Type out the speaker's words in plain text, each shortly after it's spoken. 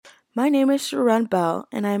My name is Sharon Bell,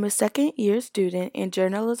 and I am a second year student and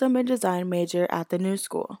journalism and design major at the New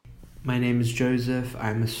School. My name is Joseph.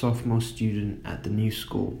 I'm a sophomore student at the New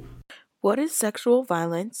School. What is sexual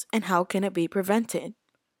violence and how can it be prevented?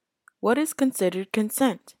 What is considered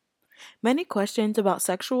consent? Many questions about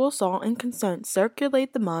sexual assault and consent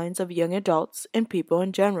circulate the minds of young adults and people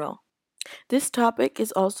in general. This topic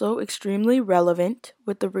is also extremely relevant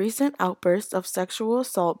with the recent outbursts of sexual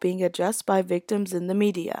assault being addressed by victims in the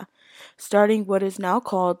media, starting what is now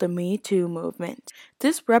called the Me Too movement.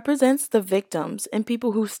 This represents the victims and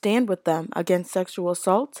people who stand with them against sexual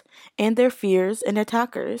assault and their fears and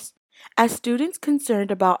attackers. As students concerned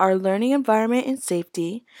about our learning environment and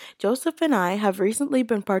safety, Joseph and I have recently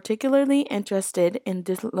been particularly interested in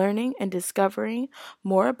learning and discovering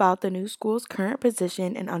more about the New School's current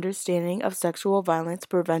position and understanding of sexual violence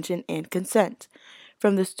prevention and consent,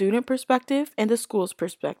 from the student perspective and the school's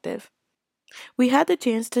perspective. We had the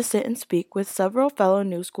chance to sit and speak with several fellow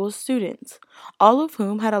New School students, all of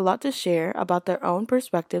whom had a lot to share about their own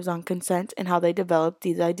perspectives on consent and how they developed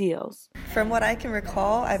these ideals. From what I can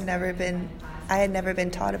recall, I had never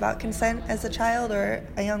been taught about consent as a child or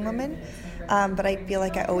a young woman, but I feel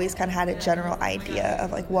like I always kind of had a general idea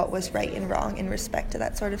of like what was right and wrong in respect to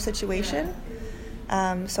that sort of situation.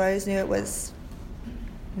 So I always knew it was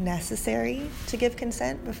necessary to give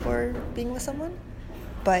consent before being with someone,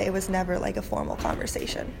 but it was never like a formal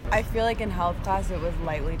conversation. I feel like in health class it was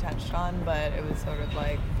lightly touched on, but it was sort of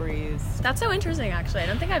like breezed. That's so interesting, actually. I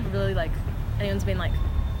don't think I've really anyone's been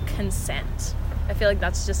consent. I feel like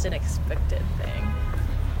that's just an expected thing,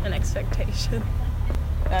 an expectation.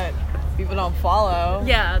 That people don't follow.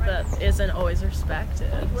 Yeah, that isn't always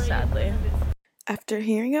respected, sadly. After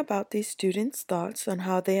hearing about these students' thoughts on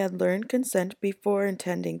how they had learned consent before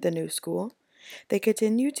attending the New School, they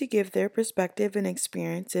continue to give their perspective and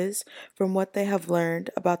experiences from what they have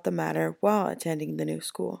learned about the matter while attending the New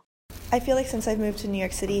School. I feel like since I've moved to New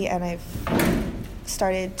York City and I've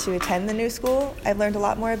started to attend the New School, I've learned a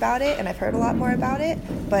lot more about it and I've heard a lot more about it,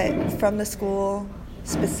 but from the school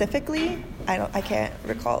specifically, I can't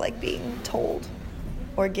recall being told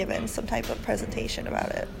or given some type of presentation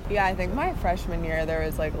about it. Yeah, I think my freshman year there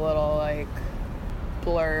was a little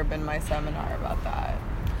blurb in my seminar about that.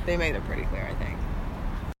 They made it pretty clear, I think.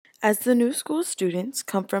 As the New School students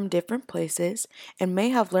come from different places and may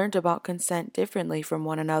have learned about consent differently from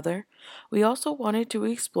one another, we also wanted to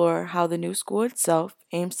explore how the New School itself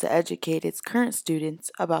aims to educate its current students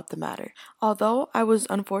about the matter. Although I was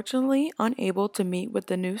unfortunately unable to meet with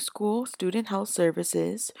the New School Student Health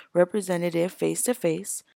Services representative face to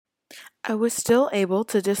face, I was still able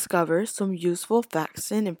to discover some useful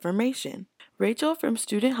facts and information. Rachel from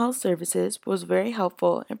Student Health Services was very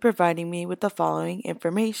helpful in providing me with the following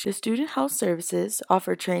information. The Student Health Services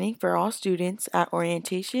offer training for all students at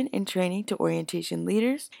orientation and training to orientation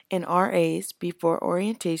leaders and RAs before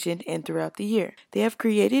orientation and throughout the year. They have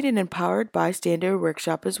created an empowered bystander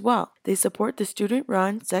workshop as well. They support the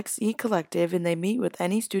student-run Sex E Collective and they meet with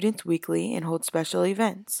any students weekly and hold special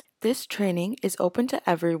events. This training is open to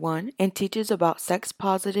everyone and teaches about sex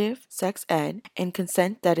positive, sex ed, and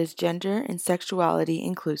consent that is gender and sexuality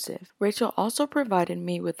inclusive. Rachel also provided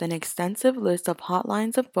me with an extensive list of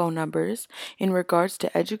hotlines and phone numbers in regards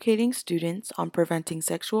to educating students on preventing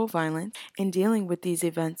sexual violence and dealing with these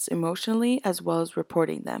events emotionally as well as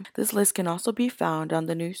reporting them. This list can also be found on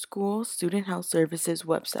the New School Student Health Services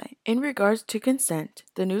website. In regards to consent,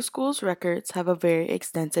 the New School's records have a very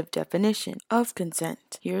extensive definition of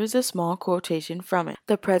consent. Here is a small quotation from it.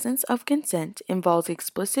 The presence of consent involves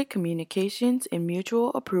explicit communications and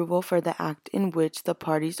mutual approval for the act in which the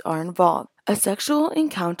parties are involved. A sexual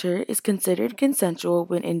encounter is considered consensual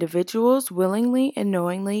when individuals willingly and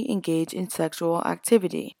knowingly engage in sexual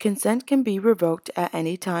activity. Consent can be revoked at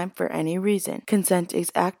any time for any reason. Consent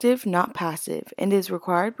is active, not passive, and is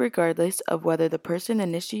required regardless of whether the person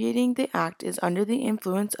initiating the act is under the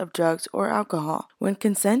influence of drugs or alcohol. When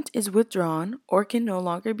consent is withdrawn or can no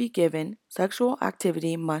longer be given, sexual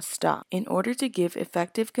activity must stop. In order to give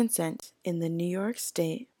effective consent in the New York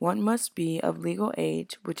State, one must be of legal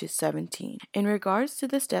age, which is 17. In regards to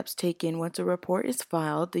the steps taken once a report is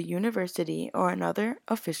filed, the university or another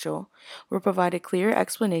official will provide a clear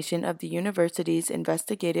explanation of the university's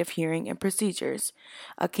investigative hearing and procedures,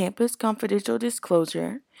 a campus confidential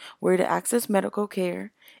disclosure, where to access medical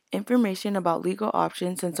care, information about legal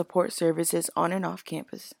options and support services on and off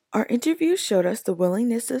campus. Our interview showed us the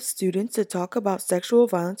willingness of students to talk about sexual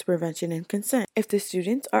violence prevention and consent. If the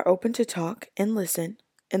students are open to talk and listen,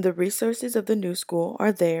 and the resources of the New School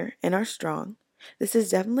are there and are strong, this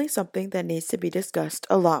is definitely something that needs to be discussed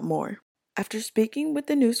a lot more. After speaking with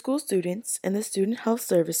the new school students and the student health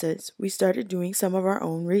services, we started doing some of our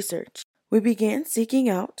own research. We began seeking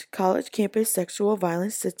out college campus sexual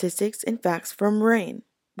violence statistics and facts from RAIN,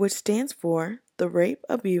 which stands for the Rape,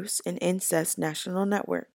 Abuse, and Incest National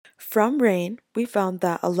Network. From RAIN, we found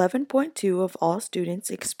that 11.2% of all students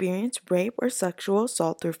experience rape or sexual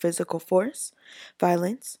assault through physical force,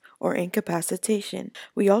 violence, or incapacitation.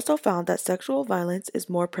 We also found that sexual violence is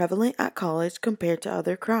more prevalent at college compared to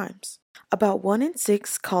other crimes. About 1 in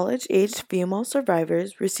 6 college-aged female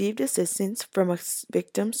survivors received assistance from a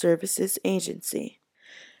victim services agency.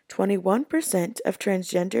 21% of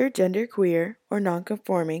transgender, genderqueer, or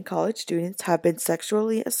nonconforming college students have been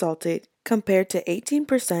sexually assaulted, compared to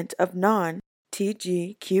 18% of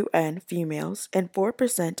non-TGQN females and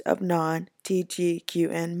 4% of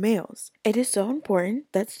non-TGQN males. It is so important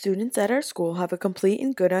that students at our school have a complete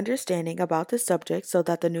and good understanding about the subject so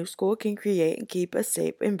that the new school can create and keep a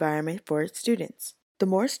safe environment for its students. The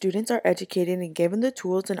more students are educated and given the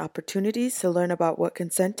tools and opportunities to learn about what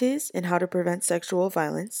consent is and how to prevent sexual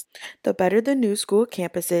violence, the better the new school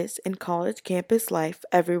campuses and college campus life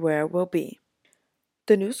everywhere will be.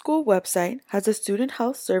 The new school website has a student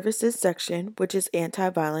health services section which is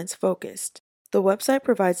anti-violence focused. The website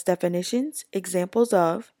provides definitions, examples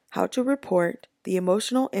of, how to report, the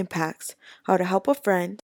emotional impacts, how to help a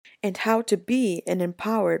friend, and how to be an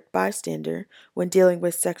empowered bystander when dealing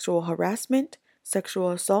with sexual harassment, sexual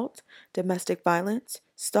assault, domestic violence,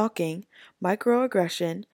 stalking,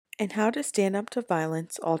 microaggression, and how to stand up to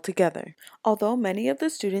violence altogether. Although many of the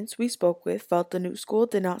students we spoke with felt the new school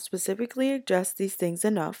did not specifically address these things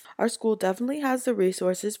enough, our school definitely has the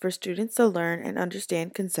resources for students to learn and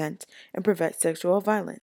understand consent and prevent sexual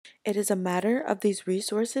violence. It is a matter of these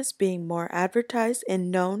resources being more advertised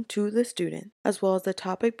and known to the student, as well as the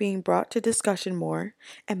topic being brought to discussion more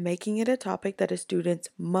and making it a topic that the students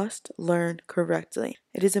must learn correctly.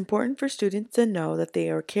 It is important for students to know that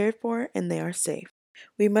they are cared for and they are safe.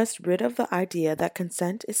 We must rid of the idea that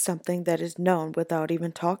consent is something that is known without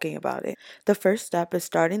even talking about it. The first step is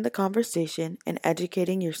starting the conversation and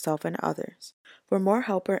educating yourself and others. For more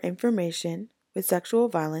help or information with sexual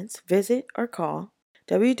violence, visit or call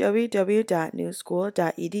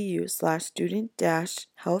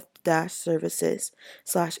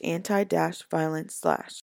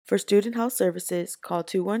www.newschool.edu/student-health-services/anti-violence/. For student health services, call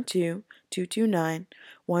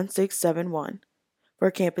 212-229-1671. For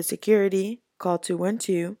campus security, call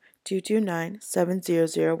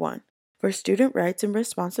 212-229-7001. For student rights and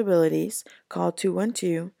responsibilities, call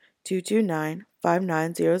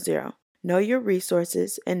 212-229-5900. Know your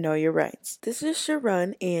resources and know your rights. This is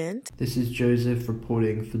Sharon and This is Joseph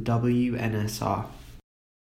reporting for WNSR.